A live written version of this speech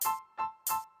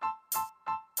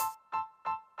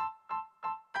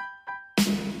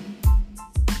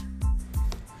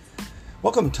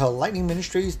Welcome to Lightning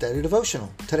Ministries Daily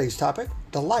Devotional. Today's topic,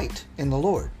 Delight in the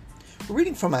Lord. We're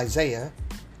reading from Isaiah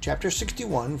chapter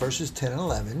 61, verses 10 and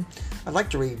 11. I'd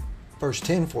like to read verse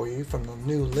 10 for you from the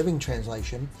New Living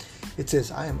Translation. It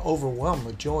says, I am overwhelmed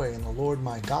with joy in the Lord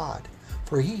my God,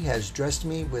 for he has dressed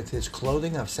me with his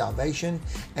clothing of salvation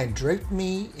and draped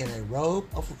me in a robe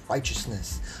of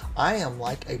righteousness. I am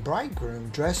like a bridegroom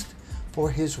dressed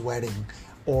for his wedding,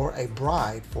 or a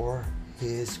bride for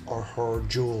his or her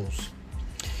jewels.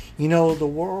 You know, the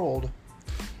world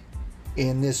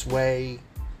in this way,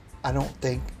 I don't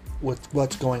think with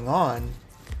what's going on,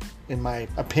 in my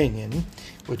opinion,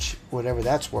 which whatever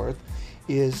that's worth,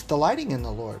 is delighting in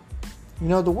the Lord. You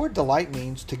know, the word delight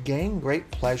means to gain great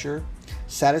pleasure,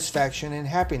 satisfaction, and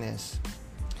happiness.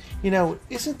 You know,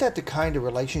 isn't that the kind of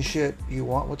relationship you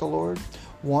want with the Lord?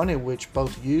 One in which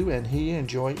both you and he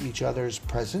enjoy each other's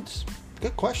presence?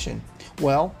 Good question.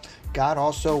 Well, God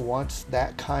also wants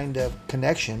that kind of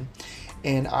connection,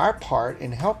 and our part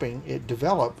in helping it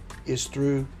develop is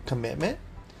through commitment,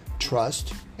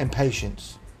 trust, and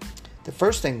patience. The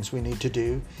first things we need to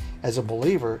do as a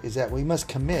believer is that we must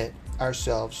commit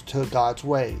ourselves to God's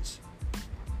ways.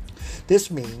 This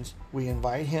means we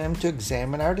invite him to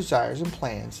examine our desires and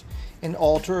plans and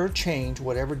alter or change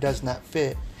whatever does not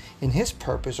fit in his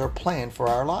purpose or plan for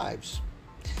our lives.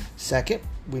 Second,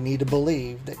 we need to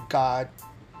believe that God,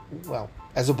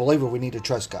 as a believer, we need to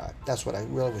trust God. That's what I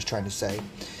really was trying to say.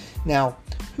 Now,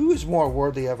 who is more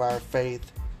worthy of our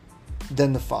faith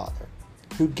than the Father,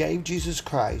 who gave Jesus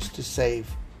Christ to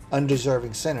save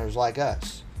undeserving sinners like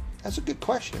us? That's a good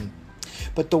question.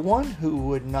 But the one who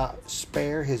would not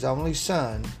spare his only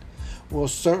Son will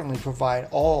certainly provide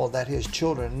all that his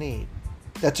children need.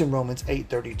 That's in Romans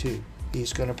 8:32.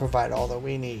 He's going to provide all that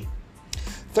we need.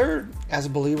 Third, as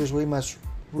believers, we must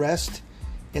rest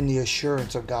in the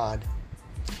assurance of God.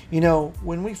 You know,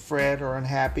 when we fret or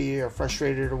unhappy or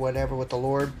frustrated or whatever with the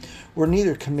Lord, we're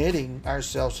neither committing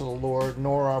ourselves to the Lord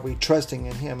nor are we trusting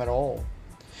in him at all.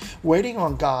 Waiting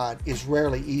on God is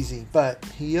rarely easy, but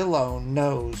he alone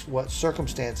knows what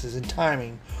circumstances and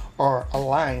timing are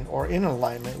aligned or in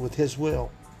alignment with his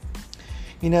will.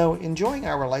 You know, enjoying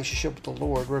our relationship with the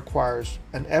Lord requires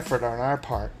an effort on our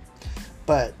part,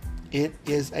 but it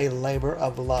is a labor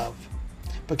of love,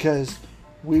 because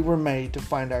we were made to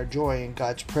find our joy in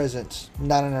God's presence,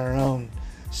 not in our own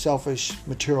selfish,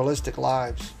 materialistic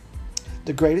lives.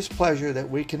 The greatest pleasure that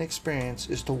we can experience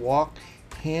is to walk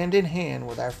hand in hand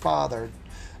with our Father,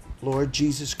 Lord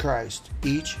Jesus Christ,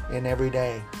 each and every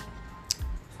day.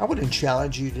 I would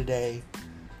challenge you today.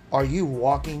 Are you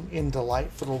walking in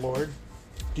delight for the Lord?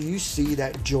 Do you see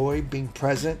that joy being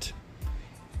present?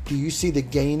 Do you see the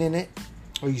gain in it?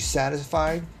 Are you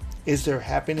satisfied? Is there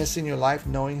happiness in your life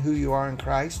knowing who you are in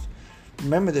Christ?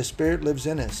 Remember, the Spirit lives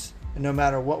in us, and no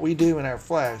matter what we do in our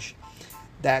flesh,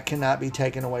 that cannot be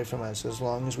taken away from us as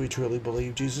long as we truly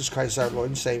believe Jesus Christ is our Lord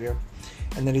and Savior,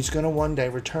 and that he's going to one day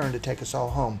return to take us all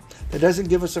home. That doesn't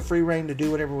give us a free rein to do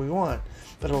whatever we want,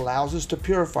 but it allows us to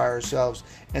purify ourselves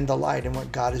and delight in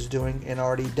what God is doing and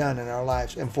already done in our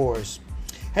lives and for us.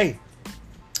 Hey,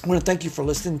 I want to thank you for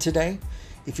listening today.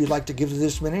 If you'd like to give to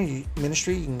this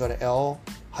ministry, you can go to l-m-i.org.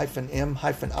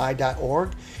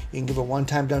 You can give a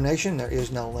one-time donation. There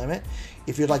is no limit.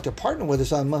 If you'd like to partner with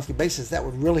us on a monthly basis, that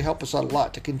would really help us a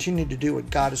lot to continue to do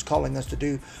what God is calling us to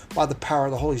do by the power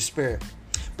of the Holy Spirit.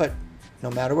 But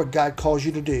no matter what God calls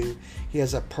you to do, he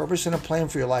has a purpose and a plan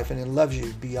for your life, and he loves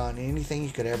you beyond anything you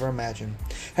could ever imagine.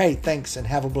 Hey, thanks, and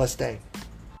have a blessed day.